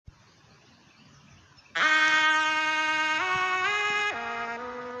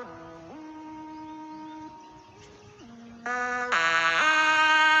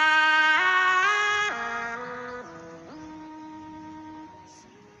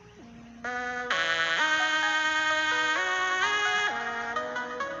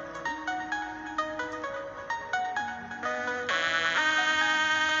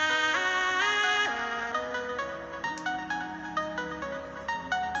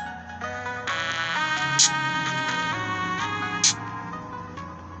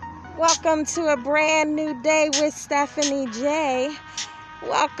Welcome to a brand new day with Stephanie J.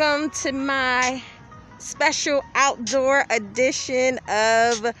 Welcome to my special outdoor edition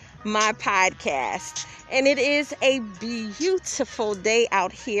of my podcast. And it is a beautiful day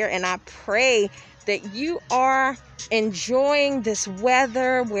out here, and I pray that you are enjoying this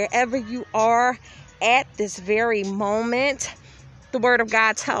weather wherever you are at this very moment. The Word of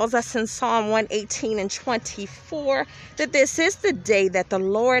God tells us in Psalm 118 and 24 that this is the day that the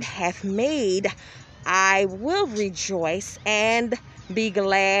Lord hath made. I will rejoice and be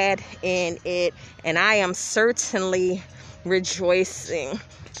glad in it. And I am certainly rejoicing.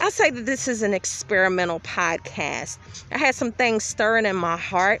 I say that this is an experimental podcast. I had some things stirring in my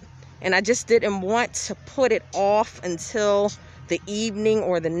heart, and I just didn't want to put it off until the evening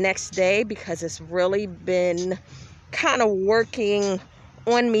or the next day, because it's really been kind of working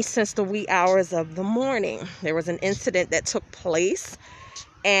on me since the wee hours of the morning. There was an incident that took place,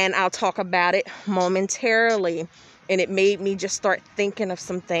 and I'll talk about it momentarily, and it made me just start thinking of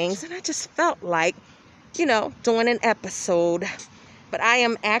some things, and I just felt like, doing an episode. But I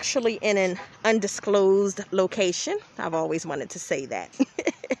am actually in an undisclosed location. I've always wanted to say that.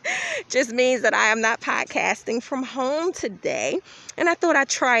 Just means that I am not podcasting from home today, and I thought I'd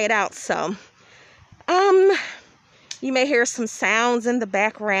try it out. So, you may hear some sounds in the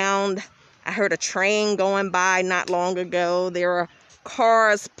background. I heard a train going by not long ago. There are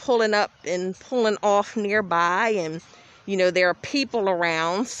cars pulling up and pulling off nearby, and, there are people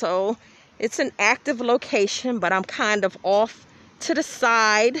around. So it's an active location, but I'm kind of off to the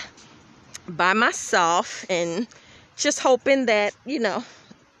side by myself and just hoping that,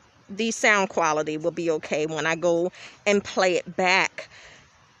 the sound quality will be okay when I go and play it back.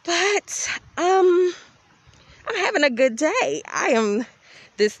 But, I'm having a good day.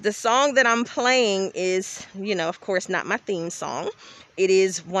 The song that I'm playing is, of course, not my theme song. It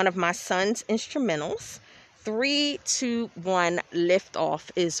is one of my son's instrumentals. 3, 2, 1, Lift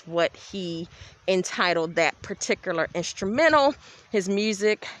Off is what he entitled that particular instrumental. His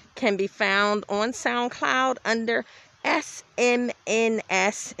music can be found on SoundCloud under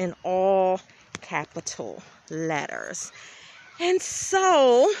SMNS in all capital letters. And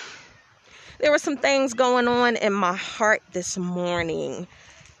so there were some things going on in my heart this morning.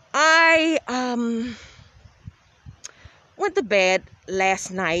 I went to bed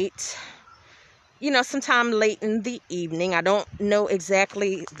last night, sometime late in the evening. I don't know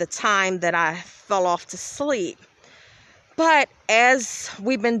exactly the time that I fell off to sleep. But as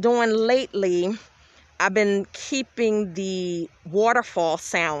we've been doing lately, I've been keeping the waterfall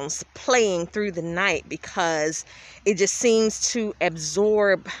sounds playing through the night because it just seems to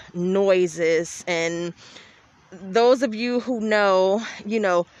absorb noises. And those of you who know,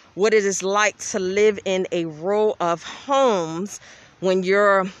 what it is like to live in a row of homes when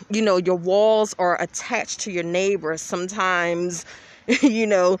your walls are attached to your neighbors. Sometimes,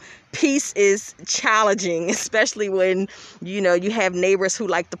 peace is challenging, especially when, you have neighbors who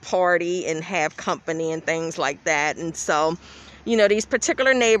like to party and have company and things like that. And so, these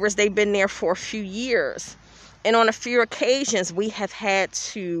particular neighbors, they've been there for a few years. And on a few occasions, we have had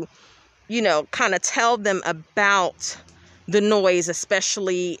to, kind of tell them about the noise,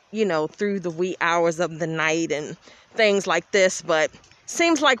 especially, through the wee hours of the night and things like this. But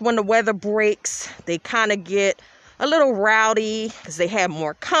seems like when the weather breaks, they kind of get a little rowdy because they have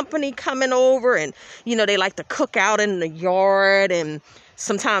more company coming over, and they like to cook out in the yard, and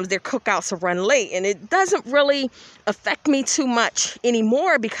sometimes their cookouts run late, and it doesn't really affect me too much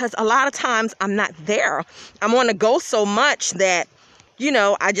anymore because a lot of times I'm not there. I'm on the go so much that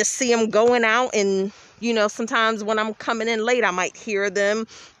I just see them going out, and sometimes when I'm coming in late, I might hear them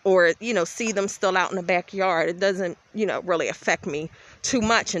or see them still out in the backyard. It doesn't really affect me too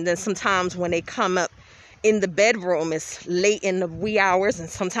much. And then sometimes when they come up in the bedroom, it's late in the wee hours, and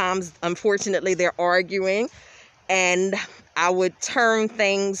sometimes, unfortunately, they're arguing, and I would turn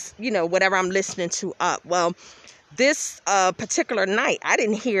things, whatever I'm listening to up. Well, this particular night, I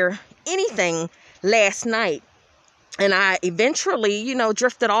didn't hear anything last night, and I eventually,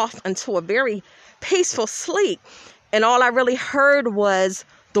 drifted off into a very peaceful sleep, and all I really heard was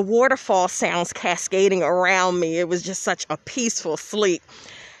the waterfall sounds cascading around me. It was just such a peaceful sleep.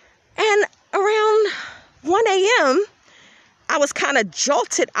 And around 1 a.m., I was kind of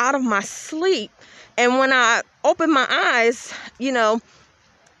jolted out of my sleep. And when I opened my eyes,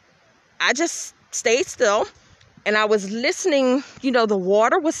 I just stayed still. And I was listening, the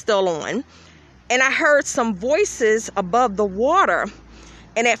water was still on. And I heard some voices above the water.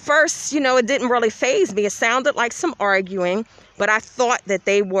 And at first, it didn't really faze me. It sounded like some arguing, but I thought that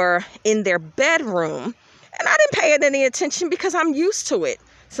they were in their bedroom. And I didn't pay it any attention because I'm used to it.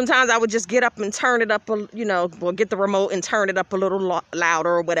 Sometimes I would just get up and turn it up, get the remote and turn it up a little louder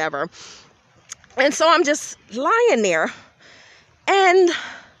or whatever. And so I'm just lying there. And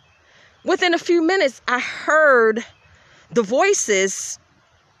within a few minutes, I heard the voices.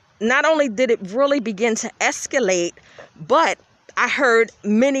 Not only did it really begin to escalate, but I heard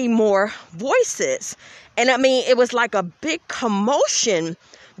many more voices. And I mean, it was like a big commotion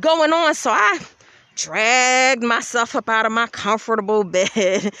going on. So I dragged myself up out of my comfortable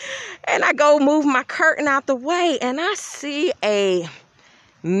bed and I go move my curtain out the way, and I see a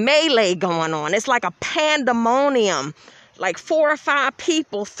melee going on. It's like a pandemonium, like 4 or 5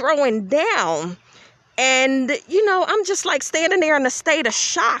 people throwing down. And, I'm just like standing there in a state of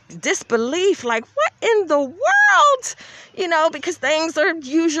shock, disbelief, like what in the world? Because things are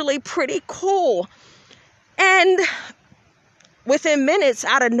usually pretty cool. And within minutes,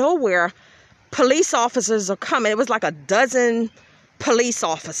 out of nowhere, police officers are coming. It was like a dozen police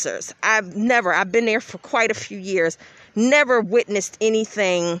officers. I've been there for quite a few years, never witnessed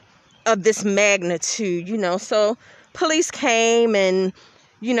anything of this magnitude, So police came and,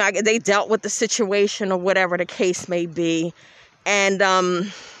 they dealt with the situation or whatever the case may be. And I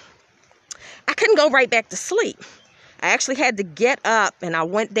couldn't go right back to sleep. I actually had to get up, and I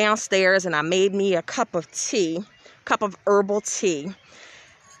went downstairs and I made me a cup of herbal tea.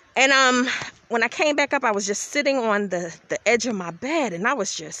 And when I came back up, I was just sitting on the edge of my bed, and I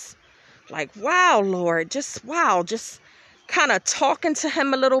was just like, wow, Lord, just kind of talking to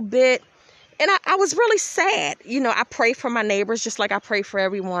him a little bit. And I was really sad. I pray for my neighbors just like I pray for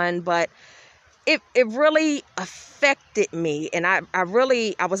everyone, but it really affected me. And I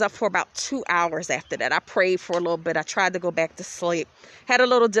was up for about 2 hours after that. I prayed for a little bit. I tried to go back to sleep. Had a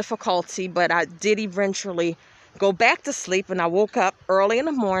little difficulty, but I did eventually go back to sleep, and I woke up early in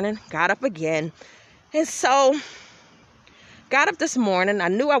the morning, got up again. And so got up this morning. I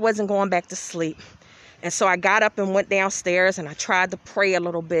knew I wasn't going back to sleep. And so I got up and went downstairs, and I tried to pray a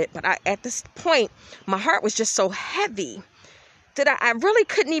little bit. But at this point, my heart was just so heavy that I really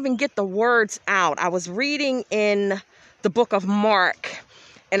couldn't even get the words out. I was reading in the book of Mark,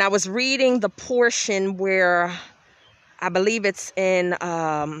 and I was reading the portion where I believe it's in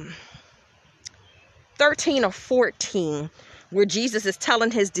 13 or 14, where Jesus is telling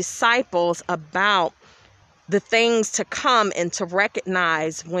his disciples about the things to come and to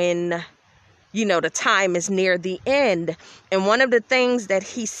recognize when, the time is near the end. And one of the things that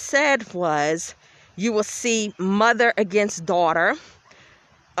he said was, you will see mother against daughter,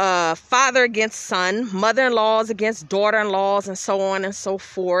 father against son, mother-in-laws against daughter-in-laws, and so on and so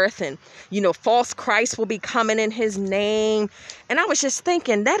forth. And, false Christ will be coming in his name. And I was just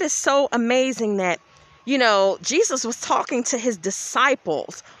thinking, that is so amazing that, Jesus was talking to his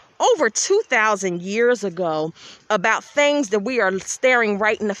disciples over 2,000 years ago about things that we are staring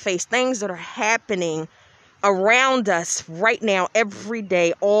right in the face, things that are happening around us right now, every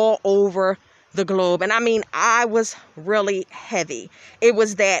day, all over the globe. And I mean, I was really heavy. It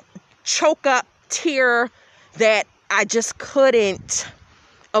was that choke up tear that I just couldn't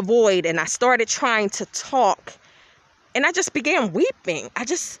avoid. And I started trying to talk, and I just began weeping. I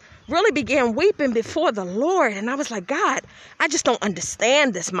just really began weeping before the Lord. And I was like, God, I just don't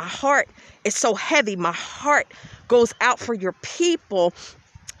understand this. My heart is so heavy. My heart goes out for your people.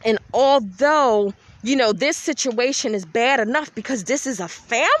 And although, this situation is bad enough, because this is a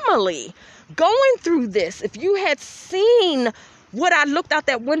family going through this. If you had seen what I looked out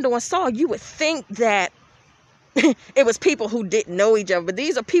that window and saw, you would think that it was people who didn't know each other. But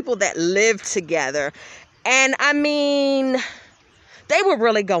these are people that live together. And I mean, they were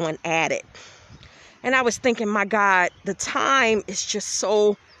really going at it. And I was thinking, my God, the time is just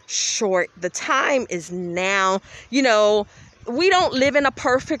so short. The time is now. We don't live in a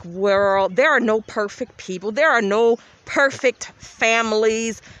perfect world. There are no perfect people. There are no perfect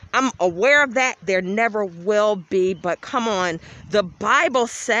families. I'm aware of that. There never will be. But come on. The Bible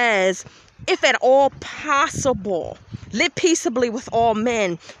says, if at all possible, live peaceably with all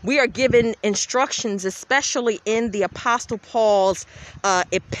men. We are given instructions, especially in the Apostle Paul's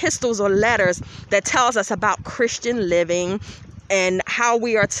epistles or letters, that tells us about Christian living and how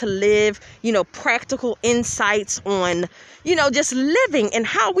we are to live, practical insights on, just living and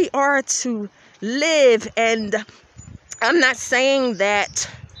how we are to live. And I'm not saying that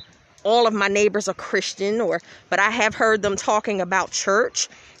all of my neighbors are Christian, but I have heard them talking about church.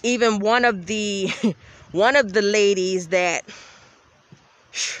 Even one of the ladies that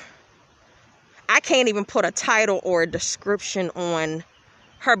I can't even put a title or a description on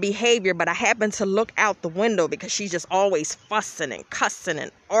her behavior, but I happened to look out the window because she's just always fussing and cussing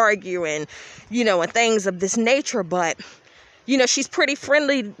and arguing, and things of this nature. But she's pretty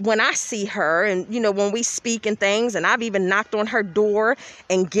friendly when I see her and, when we speak and things. And I've even knocked on her door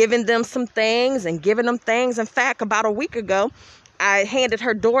and given them some things and given them things. In fact, about a week ago, I handed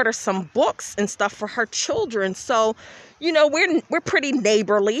her daughter some books and stuff for her children. So, we're pretty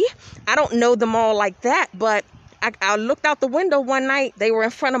neighborly. I don't know them all like that, but I looked out the window one night. They were in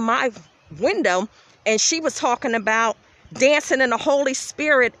front of my window, and she was talking about dancing in the Holy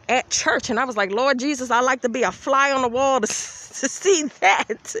Spirit at church. And I was like, Lord Jesus, I like to be a fly on the wall to see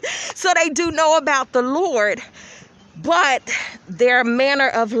that. So they do know about the Lord, but their manner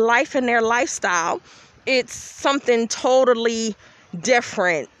of life and their lifestyle, it's something totally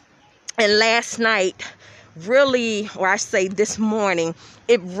different. And last night, really, or I say this morning,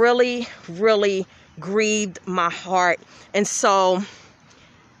 it really, really grieved my heart. And so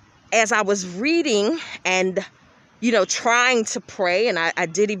as I was reading and trying to pray, and I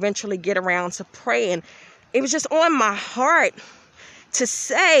did eventually get around to praying, it was just on my heart to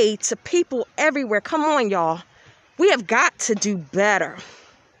say to people everywhere, come on, y'all, we have got to do better.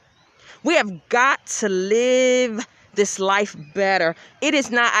 We have got to live this life better. It is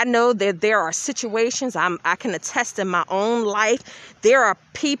not, I know that there are situations, I can attest in my own life, there are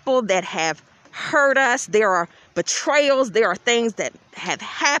people that have hurt us, there are betrayals, there are things that have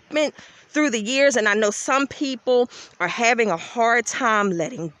happened through the years, and I know some people are having a hard time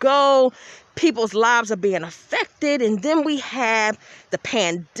letting go. People's lives are being affected, and then we have the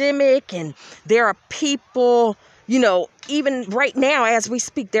pandemic, and there are people, even right now as we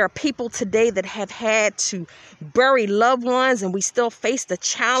speak, there are people today that have had to bury loved ones, and we still face the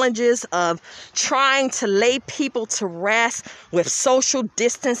challenges of trying to lay people to rest with social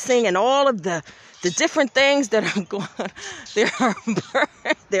distancing and all of the different things that are going on.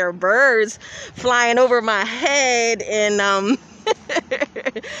 There are birds flying over my head, and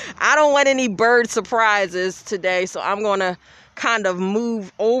I don't want any bird surprises today, so I'm going to kind of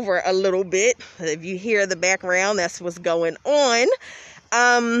move over a little bit. If you hear the background, that's what's going on.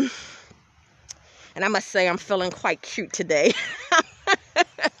 And I must say I'm feeling quite cute today.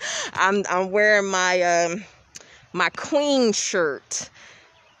 I'm wearing my queen shirt,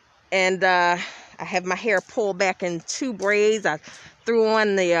 and I have my hair pulled back in 2 braids. I threw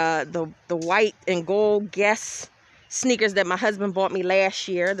on the white and gold Guess sneakers that my husband bought me last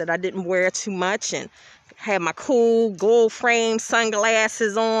year that I didn't wear too much, and had my cool gold frame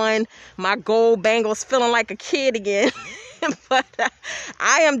sunglasses on, my gold bangles, feeling like a kid again. But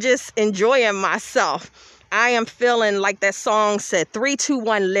I am just enjoying myself. I am feeling like that song said, 3, 2,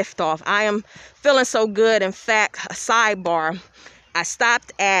 1, lift off. I am feeling so good. In fact, a sidebar, I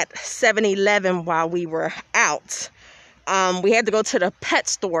stopped at 7-Eleven while we were out. We had to go to the pet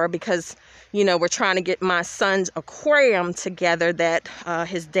store because, we're trying to get my son's aquarium together that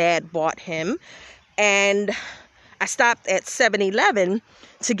his dad bought him. And I stopped at 7-Eleven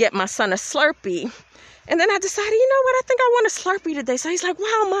to get my son a Slurpee. And then I decided, you know what, I think I want a Slurpee today. So he's like,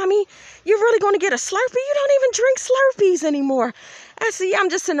 wow, Mommy, you're really going to get a Slurpee? You don't even drink Slurpees anymore. I said, yeah, I'm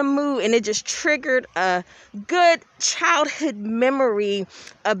just in the mood. And it just triggered a good childhood memory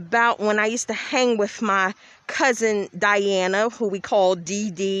about when I used to hang with my cousin Diana, who we call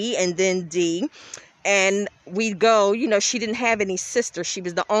DD and then D. And we'd go, she didn't have any sisters. She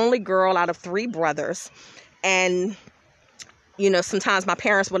was the only girl out of 3 brothers. And, sometimes my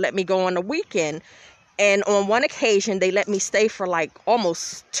parents would let me go on the weekend. And on one occasion, they let me stay for like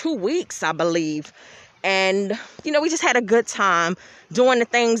almost 2 weeks, I believe. And, we just had a good time doing the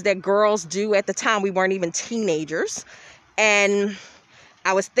things that girls do. At the time, we weren't even teenagers. And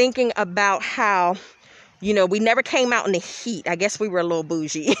I was thinking about how, we never came out in the heat. I guess we were a little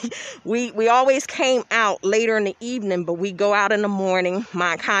bougie. We always came out later in the evening, but we go out in the morning.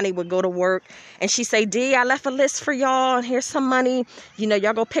 My Aunt Connie would go to work, and she'd say, D, I left a list for y'all, and here's some money.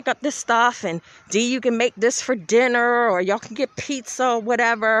 Y'all go pick up this stuff, and D, you can make this for dinner, or y'all can get pizza or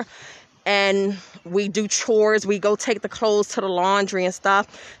whatever. And we do chores. We go take the clothes to the laundry and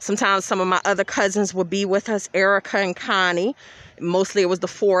stuff. Sometimes some of my other cousins would be with us, Erica and Connie. Mostly it was the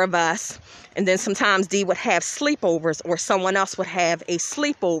 4 of us. And then sometimes Dee would have sleepovers, or someone else would have a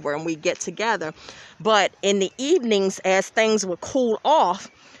sleepover, and we'd get together. But in the evenings, as things would cool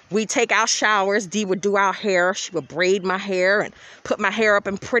off, we'd take our showers. Dee would do our hair. She would braid my hair and put my hair up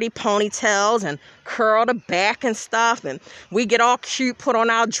in pretty ponytails and curl the back and stuff. And we get all cute, put on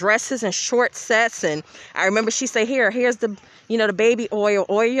our dresses and short sets. And I remember she say, here's the, the baby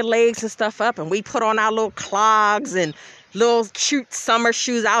oil your legs and stuff up. And we put on our little clogs and little cute summer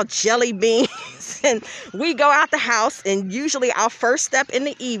shoes, our jelly beans. And we go out the house, and usually our first step in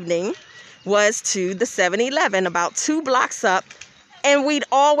the evening was to the 7-Eleven about 2 blocks up And we'd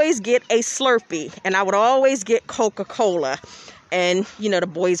always get a Slurpee, and I would always get Coca-Cola. And, the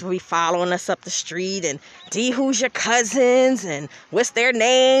boys would be following us up the street, and who's your cousins, and what's their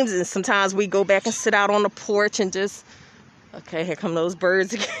names? And sometimes we go back and sit out on the porch and just, okay, here come those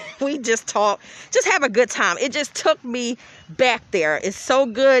birds again. We just talk, just have a good time. It just took me back there. It's so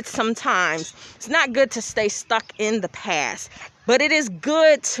good sometimes. It's not good to stay stuck in the past, but it is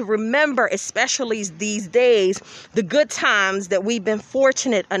good to remember, especially these days, the good times that we've been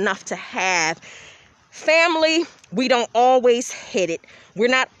fortunate enough to have. Family, we don't always hit it. We're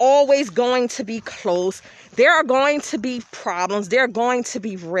not always going to be close. There are going to be problems. There are going to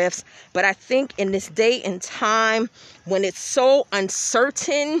be rifts. But I think in this day and time, when it's so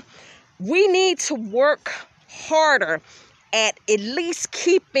uncertain, we need to work harder at least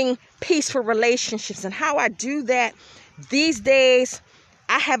keeping peaceful relationships. And how I do that these days,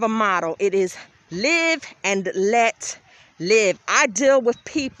 I have a motto. It is live and let live. I deal with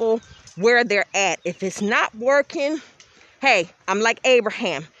people where they're at. If it's not working, hey, I'm like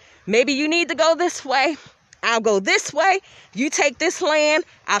Abraham. Maybe you need to go this way. I'll go this way. You take this land.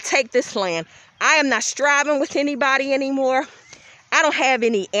 I'll take this land. I am not striving with anybody anymore. I don't have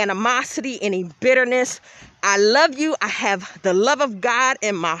any animosity, any bitterness. I love you. I have the love of God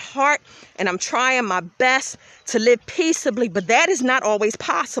in my heart, and I'm trying my best to live peaceably, but that is not always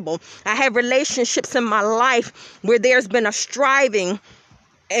possible. I have relationships in my life where there's been a striving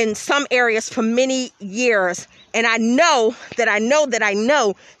in some areas for many years. And I know that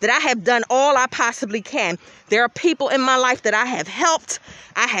I have done all I possibly can. There are people in my life that I have helped,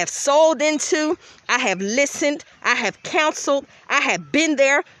 I have sold into, I have listened, I have counseled, I have been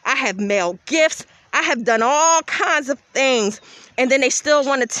there, I have mailed gifts, I have done all kinds of things. And then they still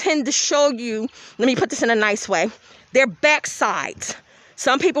want to tend to show you, let me put this in a nice way, their backsides.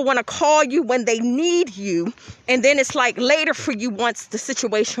 Some people want to call you when they need you, and then it's like later for you once the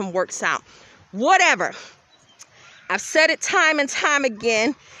situation works out. Whatever. I've said it time and time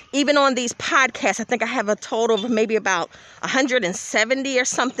again, even on these podcasts. I think I have a total of maybe about 170 or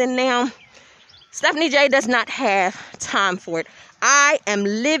something now. Stephanie J does not have time for it. I am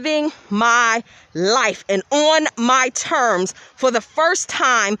living my life and on my terms for the first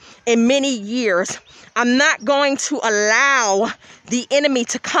time in many years. I'm not going to allow the enemy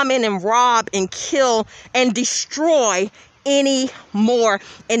to come in and rob and kill and destroy anymore.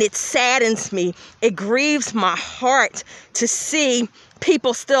 And it saddens me. It grieves my heart to see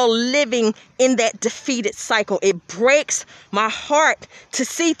people still living in that defeated cycle. It breaks my heart to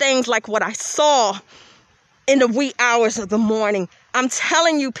see things like what I saw in the wee hours of the morning. I'm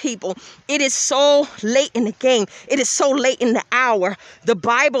telling you, people, it is so late in the game. It is so late in the hour. The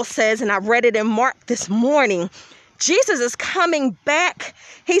Bible says, and I read it in Mark this morning, Jesus is coming back.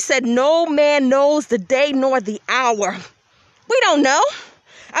 He said, no man knows the day nor the hour. We don't know.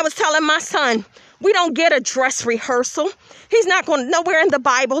 I was telling my son, we don't get a dress rehearsal. He's not going, nowhere in the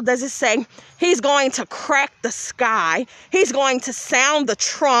Bible does it say he's going to crack the sky. He's going to sound the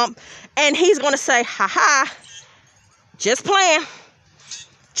trump, and he's going to say, ha ha, just playing.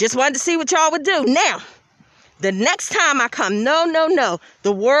 Just wanted to see what y'all would do. Now, the next time I come, no.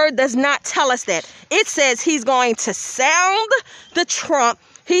 The word does not tell us that. It says he's going to sound the trump.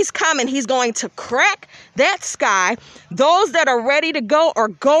 He's coming. He's going to crack that sky. Those that are ready to go are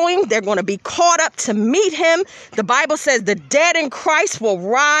going. They're going to be caught up to meet him. The Bible says the dead in Christ will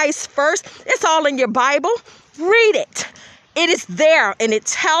rise first. It's all in your Bible. Read it. It is there, and it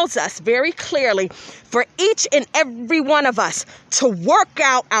tells us very clearly for each and every one of us to work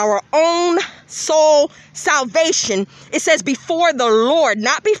out our own soul salvation. It says before the Lord,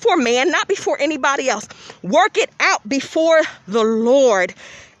 not before man, not before anybody else. Work it out before the Lord.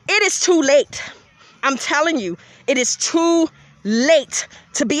 It is too late. I'm telling you, it is too late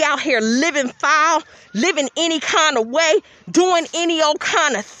to be out here living foul, living any kind of way, doing any old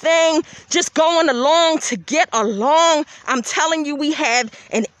kind of thing, just going along to get along. I'm telling you, we have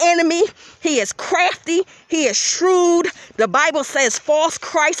an enemy. He is crafty. He is shrewd. The Bible says false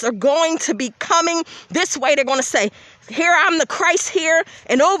Christs are going to be coming this way. They're going to say, here I'm the Christ here,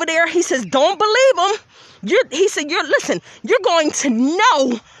 and over there, he says, don't believe him. He said, you're going to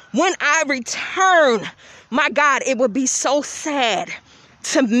know when I return. My God, it would be so sad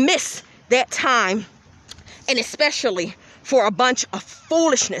to miss that time, and especially for a bunch of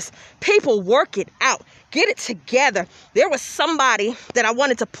foolishness. People, work it out. Get it together. There was somebody that I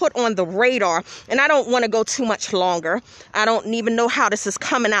wanted to put on the radar, and I don't want to go too much longer. I don't even know how this is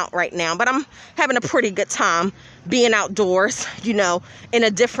coming out right now, but I'm having a pretty good time being outdoors, in a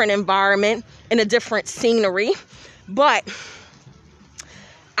different environment, in a different scenery. But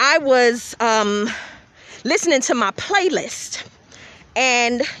I was listening to my playlist,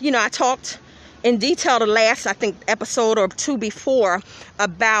 And, I talked in detail the last, I think, episode or two before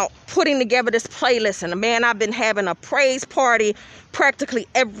about putting together this playlist. And man, I've been having a praise party practically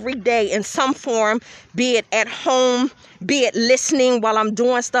every day in some form, be it at home, be it listening while I'm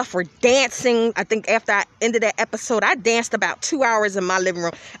doing stuff, or dancing. I think after I ended that episode, I danced about 2 hours in my living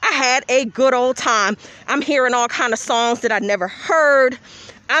room. I had a good old time. I'm hearing all kind of songs that I never heard.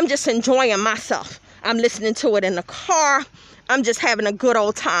 I'm just enjoying myself. I'm listening to it in the car. I'm just having a good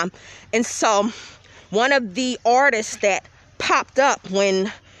old time. And so one of the artists that popped up,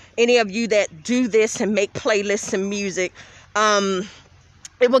 when any of you that do this and make playlists and music,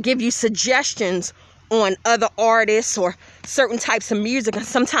 it will give you suggestions on other artists or certain types of music. And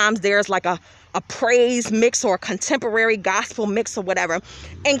sometimes there's like a praise mix or a contemporary gospel mix or whatever.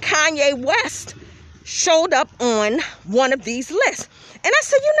 And Kanye West showed up on one of these lists. And I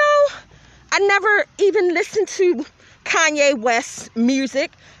said, I never even listened to Kanye West's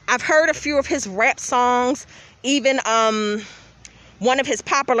music. I've heard a few of his rap songs. Even one of his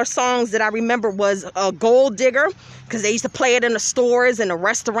popular songs that I remember was Gold Digger, because they used to play it in the stores and the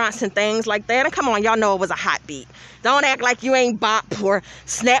restaurants and things like that. And come on, y'all know it was a hot beat. Don't act like you ain't bop or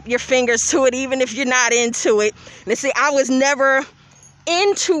snap your fingers to it, even if you're not into it. And see, I was never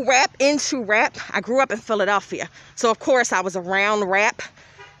into rap. I grew up in Philadelphia, so of course I was around rap.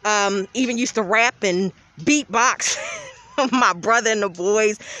 Even used to rap and beatbox. My brother and the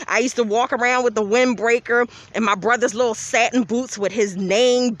boys. I used to walk around with the windbreaker and my brother's little satin boots with his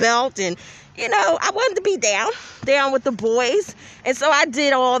name belt. And, I wanted to be down with the boys. And so I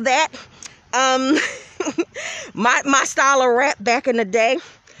did all that. My style of rap back in the day,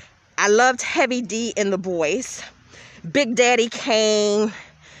 I loved Heavy D and the Boys, Big Daddy Kane,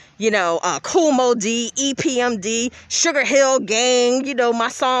 Kool Moe Dee, EPMD, Sugar Hill Gang, my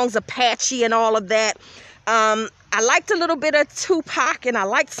songs Apache and all of that. I liked a little bit of Tupac, and I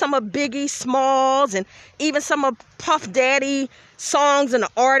liked some of Biggie Smalls, and even some of Puff Daddy songs and the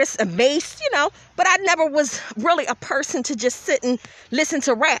artists and Mace, but I never was really a person to just sit and listen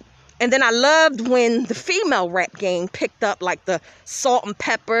to rap. And then I loved when the female rap game picked up, like the Salt and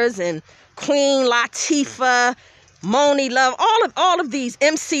Peppers and Queen Latifah, Moni Love, all of these,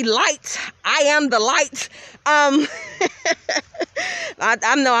 MC Light, I Am the Light. I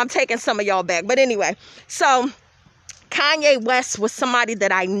know I'm taking some of y'all back, but anyway, so Kanye West was somebody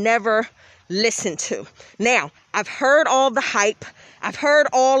that I never listened to. Now, I've heard all the hype. I've heard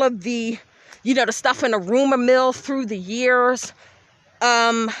all of the, the stuff in the rumor mill through the years.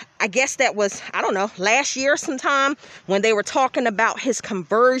 I guess that was, I don't know, last year sometime when they were talking about his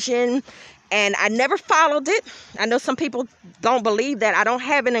conversion. And I never followed it. I know some people don't believe that. I don't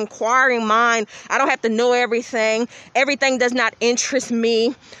have an inquiring mind. I don't have to know everything. Everything does not interest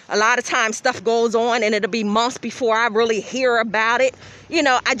me. A lot of times stuff goes on and it'll be months before I really hear about it.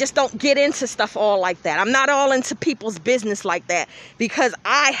 I just don't get into stuff all like that. I'm not all into people's business like that, because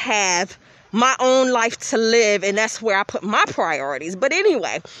I have my own life to live, and that's where I put my priorities. But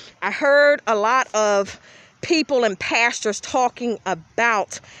anyway, I heard a lot of people and pastors talking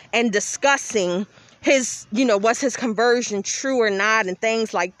about and discussing his, was his conversion true or not, and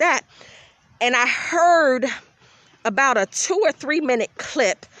things like that. And I heard about a 2 or 3 minute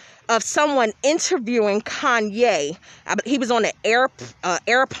clip of someone interviewing Kanye. He was on an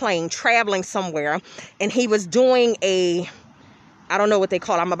airplane traveling somewhere, and he was doing I don't know what they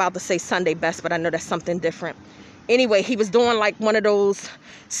call it. I'm about to say Sunday best, but I know that's something different. Anyway, he was doing like one of those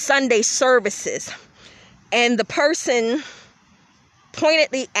Sunday services. And the person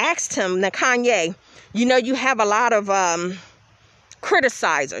pointedly asked him, now Kanye, you have a lot of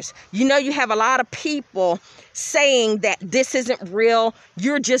criticizers. You have a lot of people saying that this isn't real.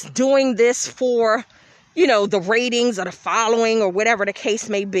 You're just doing this for, the ratings or the following or whatever the case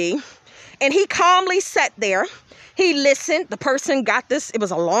may be. And he calmly sat there. He listened. The person got this. It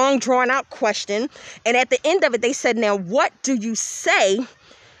was a long, drawn-out question. And at the end of it, they said, now, what do you say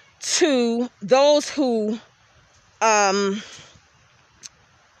to those who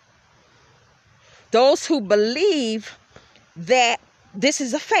believe that this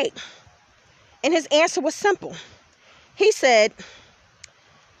is a fake? And his answer was simple. He said,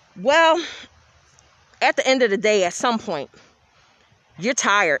 well, at the end of the day, at some point, you're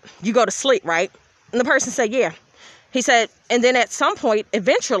tired. You go to sleep, right? And the person said, yeah. He said, and then at some point,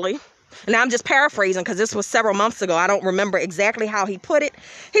 eventually, and I'm just paraphrasing because this was several months ago. I don't remember exactly how he put it.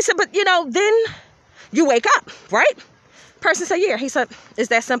 He said, but then you wake up, right? Person said, yeah. He said, it's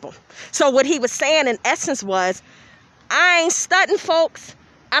that simple. So what he was saying in essence was, I ain't studying, folks.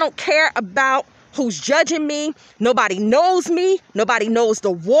 I don't care about who's judging me. Nobody knows me. Nobody knows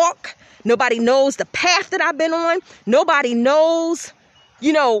the walk. Nobody knows the path that I've been on. Nobody knows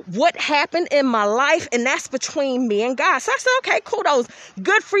what happened in my life, and that's between me and God. So I said, okay, kudos.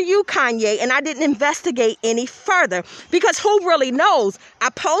 Good for you, Kanye. And I didn't investigate any further because who really knows? I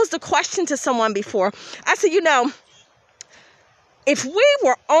posed a question to someone before. I said, if we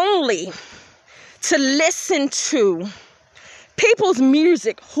were only to listen to people's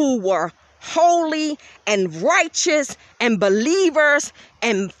music who were holy and righteous and believers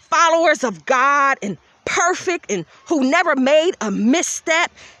and followers of God and perfect and who never made a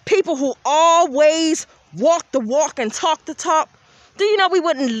misstep, people who always walk the walk and talk the talk, do you know we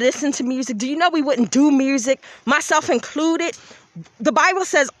wouldn't listen to music? Do you know we wouldn't do music, myself included? The Bible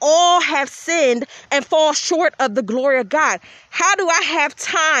says all have sinned and fall short of the glory of God. How do I have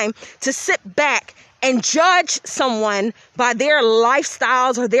time to sit back and judge someone by their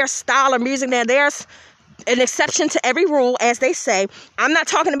lifestyles or their style of music? Now, there's an exception to every rule, as they say. I'm not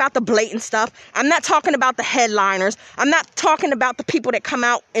talking about the blatant stuff. I'm not talking about the headliners. I'm not talking about the people that come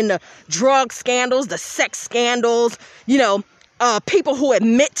out in the drug scandals, the sex scandals, people who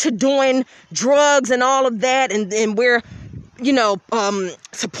admit to doing drugs and all of that. And we're,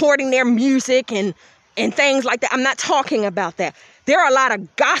 supporting their music and things like that. I'm not talking about that. There are a lot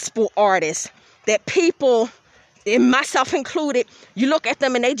of gospel artists that people, and myself included, you look at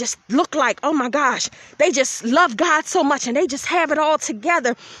them and they just look like, oh my gosh, they just love God so much and they just have it all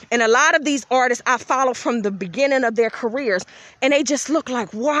together. And a lot of these artists I follow from the beginning of their careers, and they just look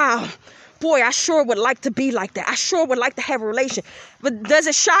like, wow, boy, I sure would like to be like that. I sure would like to have a relation. But does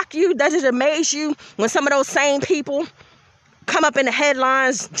it shock you? Does it amaze you when some of those same people come up in the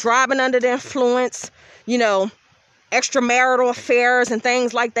headlines driving under the influence, extramarital affairs and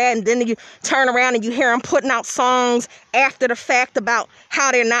things like that, and then you turn around and you hear them putting out songs after the fact about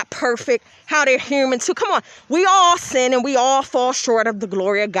how they're not perfect, how they're human too? Come on, we all sin and we all fall short of the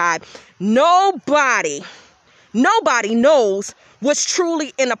glory of God. Nobody knows what's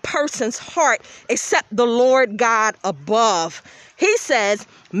truly in a person's heart except the Lord God above. He says,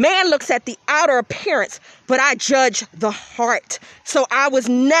 man looks at the outer appearance, but I judge the heart. So I was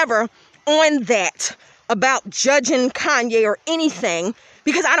never on that about judging Kanye or anything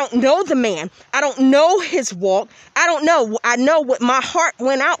because I don't know the man. I don't know his walk. I don't know. I know what my heart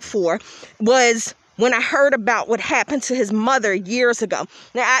went out for was when I heard about what happened to his mother years ago.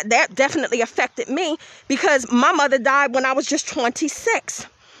 Now, that definitely affected me because my mother died when I was just 26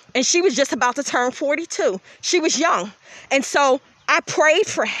 and she was just about to turn 42. She was young. And so I prayed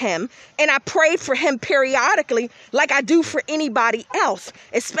for him, and I prayed for him periodically like I do for anybody else,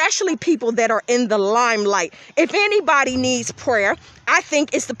 especially people that are in the limelight. If anybody needs prayer, I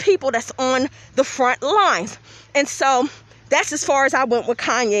think it's the people that's on the front lines. And so that's as far as I went with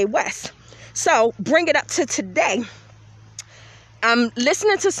Kanye West. So bring it up to today. I'm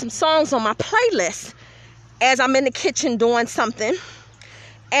listening to some songs on my playlist as I'm in the kitchen doing something,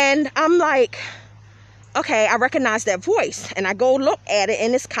 and I'm like, okay, I recognize that voice, and I go look at it,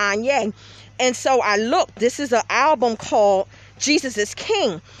 and it's Kanye. And so I look, this is an album called Jesus is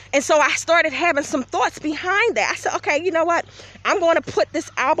King. And so I started having some thoughts behind that. I said, okay, you know what? I'm going to put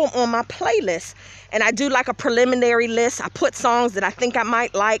this album on my playlist. And I do like a preliminary list. I put songs that I think I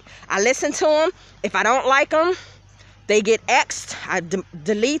might like. I listen to them. If I don't like them, they get X'd. I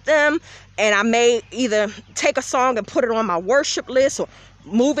delete them. And I may either take a song and put it on my worship list or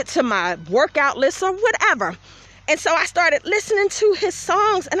move it to my workout list or whatever. And so I started listening to his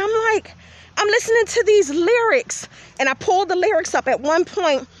songs, and I'm like, I'm listening to these lyrics, and I pulled the lyrics up. At one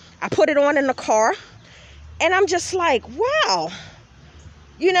point, I put it on in the car, and I'm just like, wow,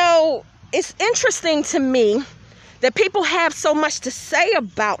 it's interesting to me that people have so much to say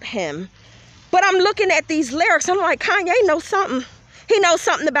about him, but I'm looking at these lyrics, I'm like, Kanye knows something. He knows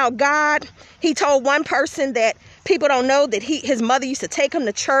something about God. He told one person that people don't know that his mother used to take him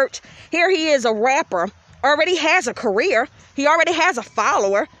to church. Here he is, a rapper, already has a career. He already has a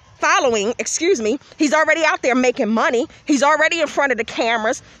following. He's already out there making money. He's already in front of the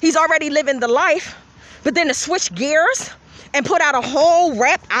cameras. He's already living the life. But then to switch gears and put out a whole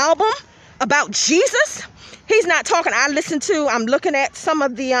rap album about Jesus, he's not talking. I'm looking at some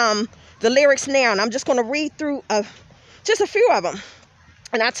of the lyrics now, and I'm just going to read through just a few of them.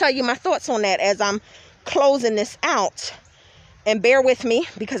 And I'll tell you my thoughts on that as I'm closing this out. And bear with me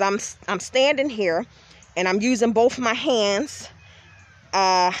because I'm standing here and I'm using both my hands.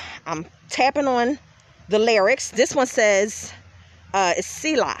 I'm tapping on the lyrics. This one says, it's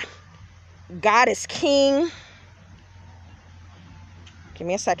Selah. God is King. Give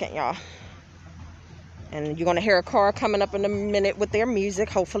me a second, y'all. And you're going to hear a car coming up in a minute with their music.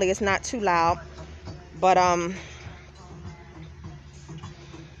 Hopefully it's not too loud. But,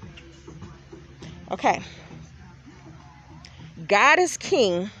 okay. God is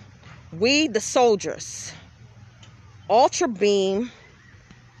king, we the soldiers. Ultra beam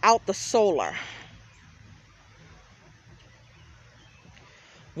out the solar.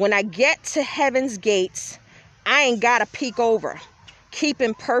 When I get to heaven's gates, I ain't gotta peek over,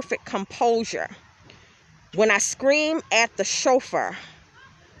 keeping perfect composure. When I scream at the chauffeur,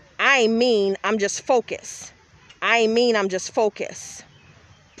 I ain't mean, I'm just focused. I ain't mean, I'm just focused.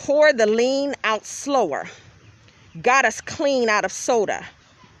 Pour the lean out slower. Got us clean out of soda.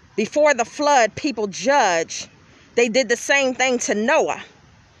 Before the flood, people judge. They did the same thing to Noah.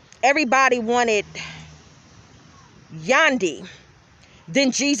 Everybody wanted Yandi.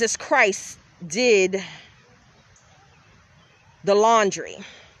 Then Jesus Christ did the laundry.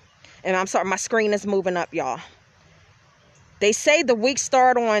 And I'm sorry, my screen is moving up, y'all. They say the week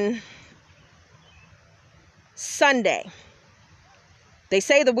start on Sunday. They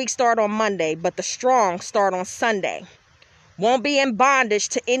say the week start on Monday, but the strong start on Sunday. Won't be in bondage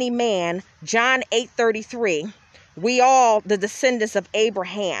to any man. John 8:33. We all the descendants of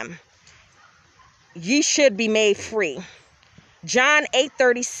Abraham. Ye should be made free. John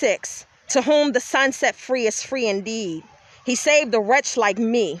 8:36. To whom the Son set free is free indeed. He saved a wretch like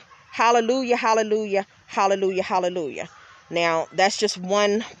me. Hallelujah, hallelujah, hallelujah, hallelujah. Now, that's just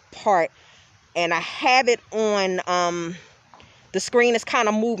one part. And I have it on, the screen is kind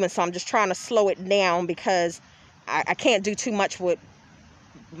of moving, so I'm just trying to slow it down because I can't do too much with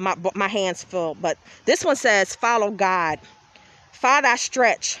my hands full. But this one says, follow God. Father, I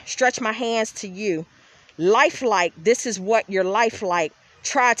stretch my hands to you. Lifelike, this is what your life like.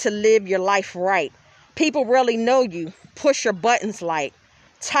 Try to live your life right. People really know you. Push your buttons like.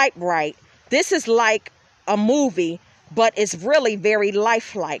 Type right. This is like a movie, but it's really very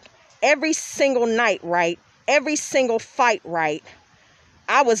lifelike. Every single night, right? Every single fight, right?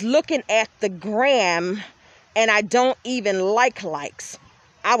 I was looking at the gram and I don't even like likes.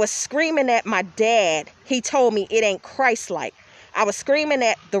 I was screaming at my dad. He told me it ain't Christ-like. I was screaming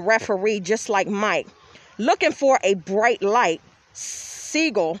at the referee just like Mike. Looking for a bright light.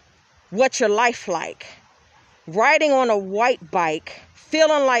 Seagull, what's your life like? Riding on a white bike.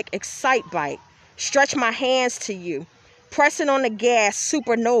 Feeling like Excite Bike. Stretch my hands to you. Pressing on the gas,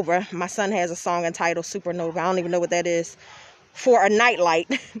 Supernova. My son has a song entitled Supernova. I don't even know what that is. For a nightlight.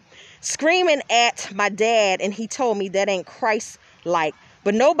 Screaming at my dad, and he told me that ain't Christ-like.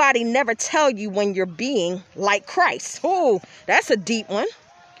 But nobody never tell you when you're being like Christ. Ooh, that's a deep one.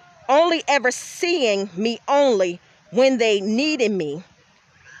 Only ever seeing me only when they needed me.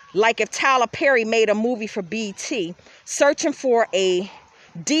 Like if Tyler Perry made a movie for BT. Searching for a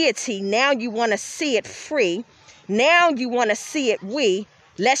deity. Now you want to see it free. Now you want to see it we.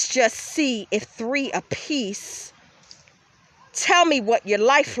 Let's just see if three apiece. Tell me what your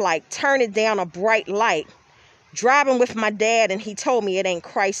life like. Turn it down a bright light. Driving with my dad and he told me it ain't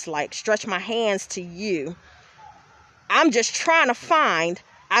Christ-like. Stretch my hands to you. I'm just trying to find.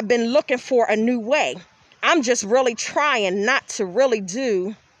 I've been looking for a new way. I'm just really trying not to really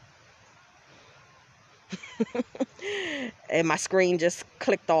do. And my screen just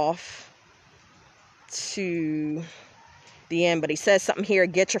clicked off to the end. But he says something here.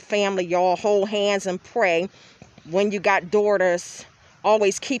 Get your family, y'all. Hold hands and pray. When you got daughters,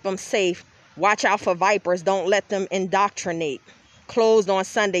 always keep them safe. Watch out for vipers. Don't let them indoctrinate. Closed on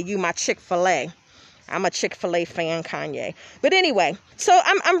Sunday. You my Chick-fil-A. I'm a Chick-fil-A fan, Kanye. But anyway, so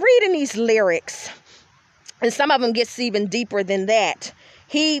I'm reading these lyrics. And some of them gets even deeper than that.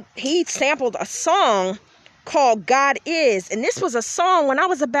 He sampled a song called God Is. And this was a song when I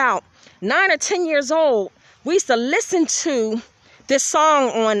was about 9 or 10 years old. We used to listen to this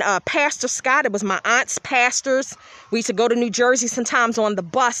song on Pastor Scott. It was my aunt's pastors. We used to go to New Jersey sometimes on the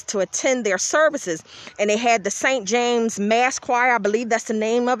bus to attend their services. And they had the St. James Mass Choir. I believe that's the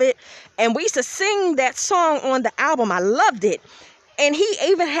name of it. And we used to sing that song on the album. I loved it. And he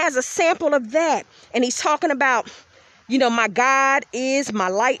even has a sample of that. And he's talking about, you know, my God is my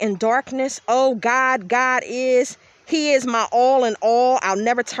light in darkness. Oh, God is. He is my all in all. I'll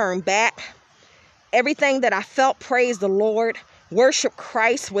never turn back. Everything that I felt, praise the Lord. Worship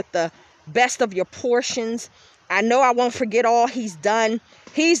Christ with the best of your portions. I know I won't forget all he's done.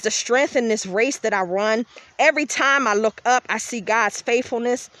 He's the strength in this race that I run. Every time I look up, I see God's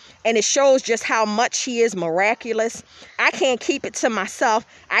faithfulness, and it shows just how much he is miraculous. I can't keep it to myself.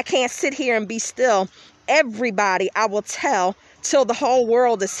 I can't sit here and be still. Everybody I will tell till the whole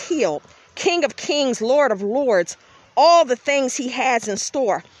world is healed. King of kings, Lord of lords, all the things he has in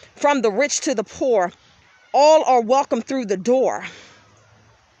store, from the rich to the poor, all are welcome through the door.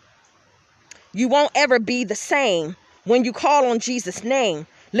 You won't ever be the same when you call on Jesus' name.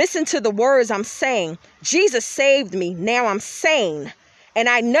 Listen to the words I'm saying. Jesus saved me. Now I'm sane. And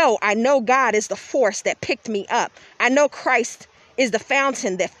I know God is the force that picked me up. I know Christ is the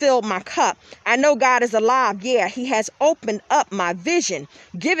fountain that filled my cup. I know God is alive. Yeah, he has opened up my vision,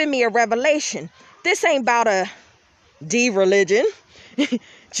 given me a revelation. This ain't about a religion.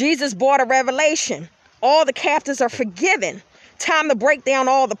 Jesus brought a revelation. All the captives are forgiven. Time to break down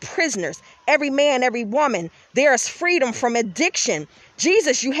all the prisoners. Every man, every woman. There is freedom from addiction.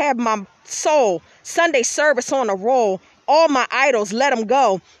 Jesus, you have my soul. Sunday service on a roll. All my idols, let them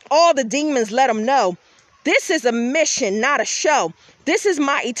go. All the demons, let them know. This is a mission, not a show. This is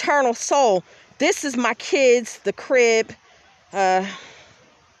my eternal soul. This is my kids, the crib. And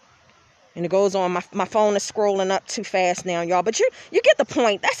it goes on. My phone is scrolling up too fast now, y'all. But you get the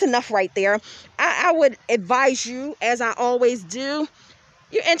point. That's enough right there. I would advise you, as I always do,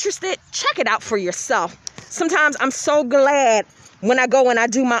 you're interested, check it out for yourself. Sometimes I'm so glad when I go and I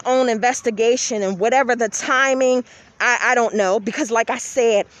do my own investigation, and whatever the timing, I don't know. Because like I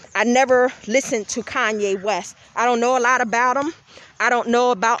said, I never listened to Kanye West. I don't know a lot about him. I don't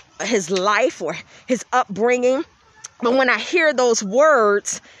know about his life or his upbringing. But when I hear those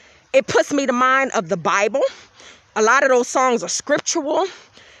words, it puts me to mind of the Bible. A lot of those songs are scriptural.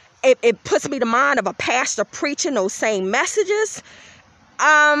 It puts me to mind of a pastor preaching those same messages.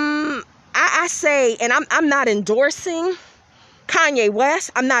 I say, and I'm not endorsing Kanye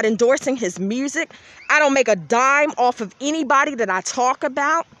West. I'm not endorsing his music. I don't make a dime off of anybody that I talk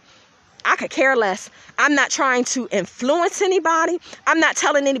about. I could care less. I'm not trying to influence anybody. I'm not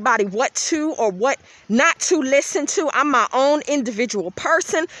telling anybody what to or what not to listen to. I'm my own individual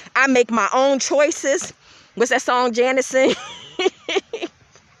person. I make my own choices. What's that song Janet sing?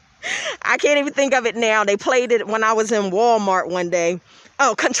 I can't even think of it now. They played it when I was in Walmart one day.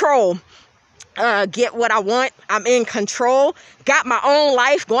 Oh, Control. Get what I want. I'm in control. Got my own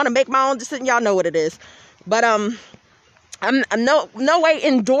life. Going to make my own decision. Y'all know what it is. But I'm no way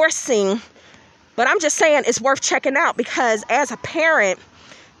endorsing, but I'm just saying it's worth checking out, because as a parent,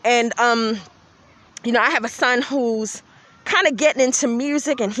 and I have a son who's kind of getting into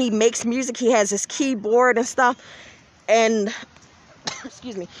music, and he makes music. He has his keyboard and stuff, and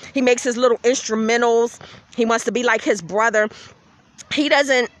excuse me, he makes his little instrumentals. He wants to be like his brother. He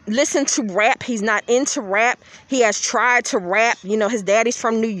doesn't listen to rap. He's not into rap. He has tried to rap. His daddy's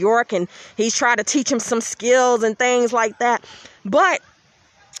from New York, and he's tried to teach him some skills and things like that. But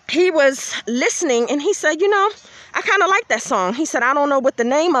he was listening, and he said, I kind of like that song. He said, I don't know what the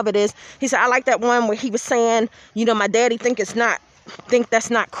name of it is. He said, I like that one where he was saying, my daddy think that's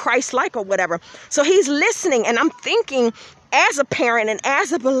not Christ-like or whatever. So he's listening, and I'm thinking, as a parent and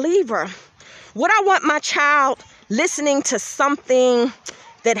as a believer, would I want my child listening to something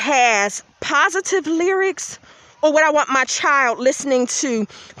that has positive lyrics, or would I want my child listening to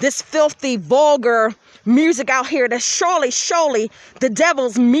this filthy, vulgar music out here that's surely the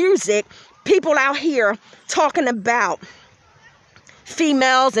devil's music? People out here talking about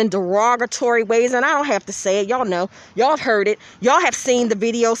females in derogatory ways, and I don't have to say it. Y'all know. Y'all have heard it. Y'all have seen the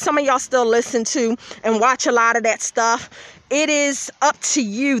video. Some of y'all still listen to and watch a lot of that stuff. It is up to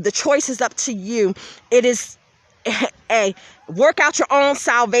you. The choice is up to you. It is work out your own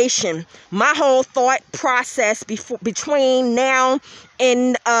salvation. My whole thought process between now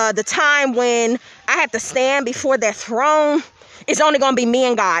and the time when I have to stand before that throne, it's only going to be me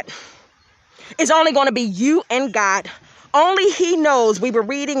and God. It's only going to be you and God. Only he knows. We were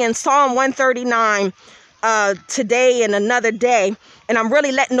reading in Psalm 139 today and another day, and I'm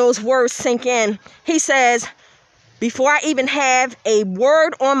really letting those words sink in. He says, before I even have a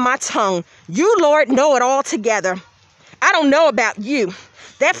word on my tongue, you, Lord, know it all together. I don't know about you.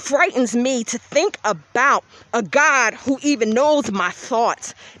 That frightens me to think about a God who even knows my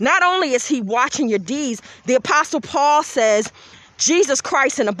thoughts. Not only is he watching your deeds, the Apostle Paul says, Jesus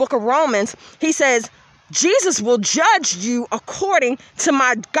Christ in the book of Romans, he says, Jesus will judge you according to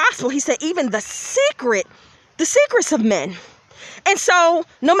my gospel. He said, even the secrets of men. And so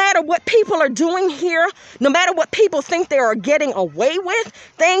no matter what people are doing here, no matter what people think they are getting away with,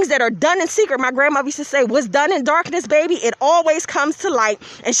 things that are done in secret, my grandmother used to say, what's done in darkness, baby, it always comes to light.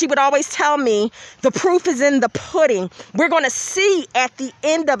 And she would always tell me, the proof is in the pudding. We're going to see at the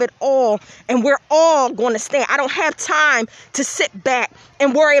end of it all, and we're all going to stand. I don't have time to sit back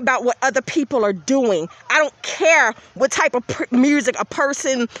and worry about what other people are doing. I don't care what type of music a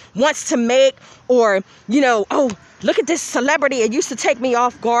person wants to make, or, look at this celebrity. It used to take me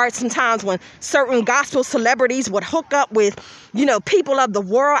off guard sometimes when certain gospel celebrities would hook up with, people of the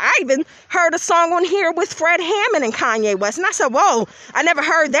world. I even heard a song on here with Fred Hammond and Kanye West. And I said, whoa, I never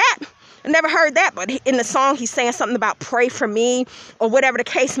heard that. I never heard that, but in the song, he's saying something about pray for me or whatever the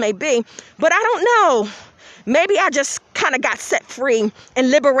case may be. But I don't know. Maybe I just kind of got set free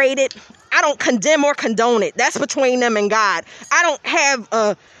and liberated. I don't condemn or condone it. That's between them and God. I don't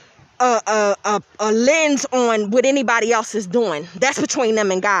have a lens on what anybody else is doing. That's between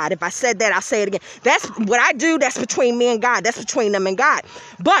them and God. If I said that, I'll say it again. That's what I do. That's between me and God. That's between them and God.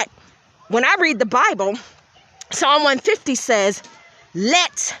 But when I read the Bible, Psalm 150 says,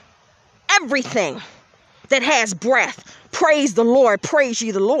 let everything that has breath praise the Lord, praise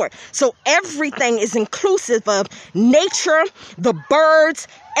ye the Lord. So everything is inclusive of nature, the birds,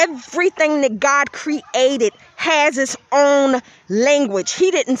 everything that God created has its own language. He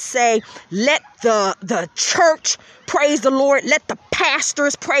didn't say, let the church praise the Lord, let the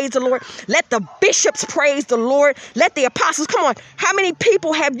pastors praise the Lord, let the bishops praise the Lord, let the apostles. Come on, how many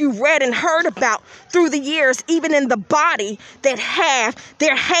people have you read and heard about through the years, even in the body, that have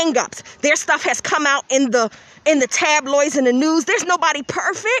their hang-ups? Their stuff has come out in the tabloids and the news. There's nobody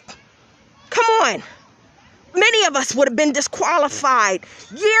perfect. Come on. Many of us would have been disqualified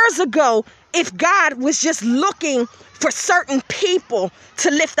years ago if God was just looking for certain people to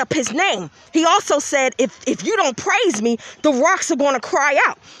lift up his name. He also said, if you don't praise me, the rocks are going to cry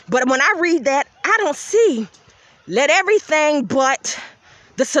out. But when I read that, I don't see, let everything but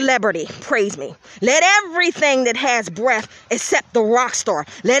the celebrity praise me. Let everything that has breath except the rock star.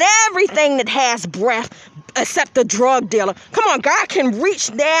 Let everything that has breath except the drug dealer. Come on, God can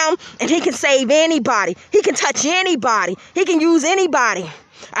reach down and he can save anybody. He can touch anybody. He can use anybody.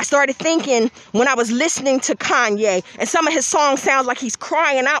 I started thinking when I was listening to Kanye, and some of his songs sounds like he's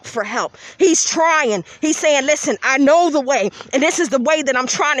crying out for help. He's trying. He's saying, listen, I know the way, and this is the way that I'm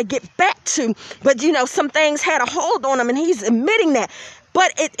trying to get back to. But, some things had a hold on him, and he's admitting that.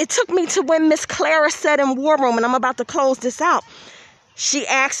 But it took me to when Miss Clara said in War Room, and I'm about to close this out. She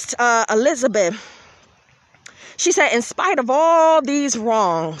asked Elizabeth, she said, in spite of all these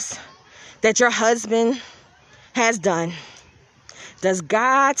wrongs that your husband has done, does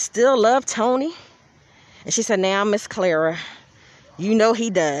God still love Tony? And she said, now, Miss Clara, you know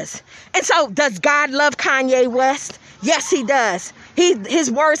he does. And so does God love Kanye West? Yes, he does. His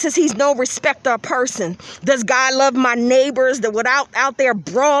word says he's no respecter of person. Does God love my neighbors that were out there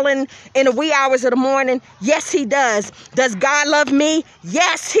brawling in the wee hours of the morning? Yes, he does. Does God love me?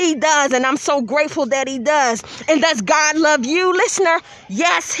 Yes, he does. And I'm so grateful that he does. And does God love you, listener?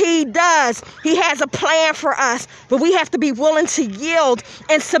 Yes, he does. He has a plan for us, but we have to be willing to yield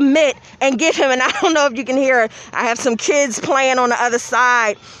and submit and give him. And I don't know if you can hear it. I have some kids playing on the other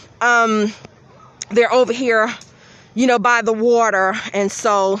side. They're over here, by the water, and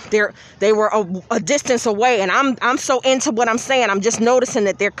so they were a distance away, and I'm so into what I'm saying. I'm just noticing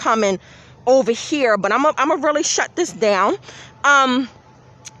that they're coming over here, but I'm gonna really shut this down.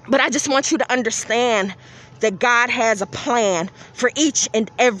 But I just want you to understand that God has a plan for each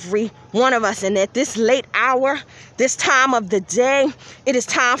and every one of us, and at this late hour, this time of the day, it is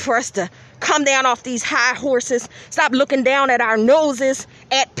time for us to come down off these high horses, stop looking down at our noses,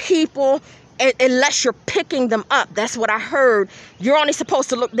 at people, unless you're picking them up. That's what I heard. You're only supposed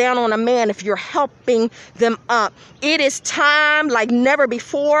to look down on a man if you're helping them up. It is time like never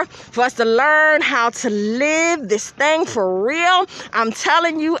before for us to learn how to live this thing for real. I'm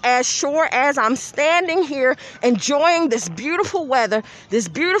telling you, as sure as I'm standing here enjoying this beautiful weather, this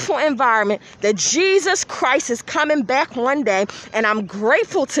beautiful environment, that Jesus Christ is coming back one day. And I'm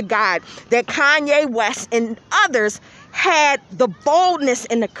grateful to God that Kanye West and others had the boldness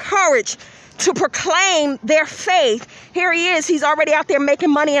and the courage to proclaim their faith. Here he is. He's already out there making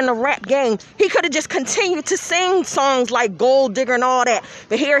money in the rap game. He could have just continued to sing songs like Gold Digger and all that.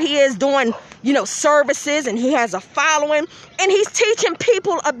 But here he is doing, services, and he has a following, and he's teaching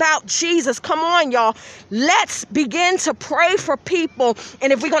people about Jesus. Come on, y'all. Let's begin to pray for people.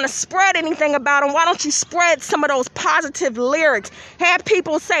 And if we're going to spread anything about them, why don't you spread some of those positive lyrics? Have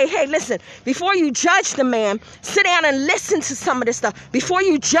people say, hey, listen, before you judge the man, sit down and listen to some of this stuff. Before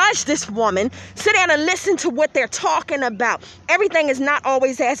you judge this woman, sit down and listen to what they're talking about. Everything is not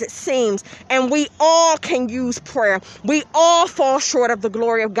always as it seems, and we all can use prayer. We all fall short of the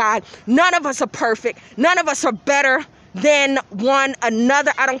glory of God. None of us are perfect. None of us are better than one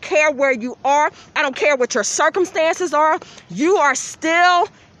another. I don't care where you are. I don't care what your circumstances are. You are still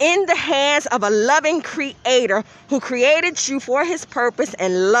in the hands of a loving creator who created you for his purpose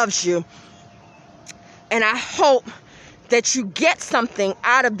and loves you. And I hope that you get something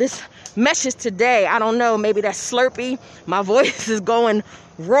out of this message today. I don't know, maybe that's Slurpee. My voice is going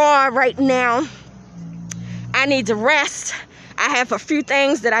raw right now. I need to rest. I have a few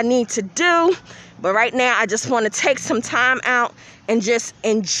things that I need to do, but right now I just want to take some time out and just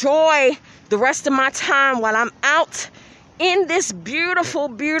enjoy the rest of my time while I'm out in this beautiful,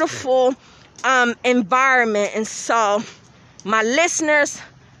 beautiful environment. And so, my listeners,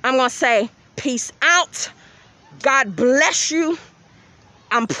 I'm going to say peace out. God bless you.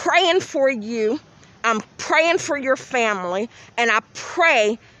 I'm praying for you. I'm praying for your family. And I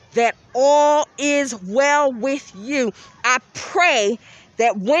pray that all is well with you. I pray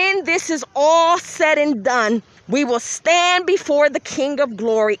that when this is all said and done, we will stand before the King of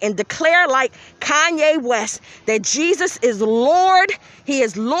Glory and declare like Kanye West that Jesus is Lord. He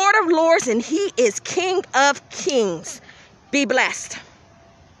is Lord of Lords and He is King of Kings. Be blessed.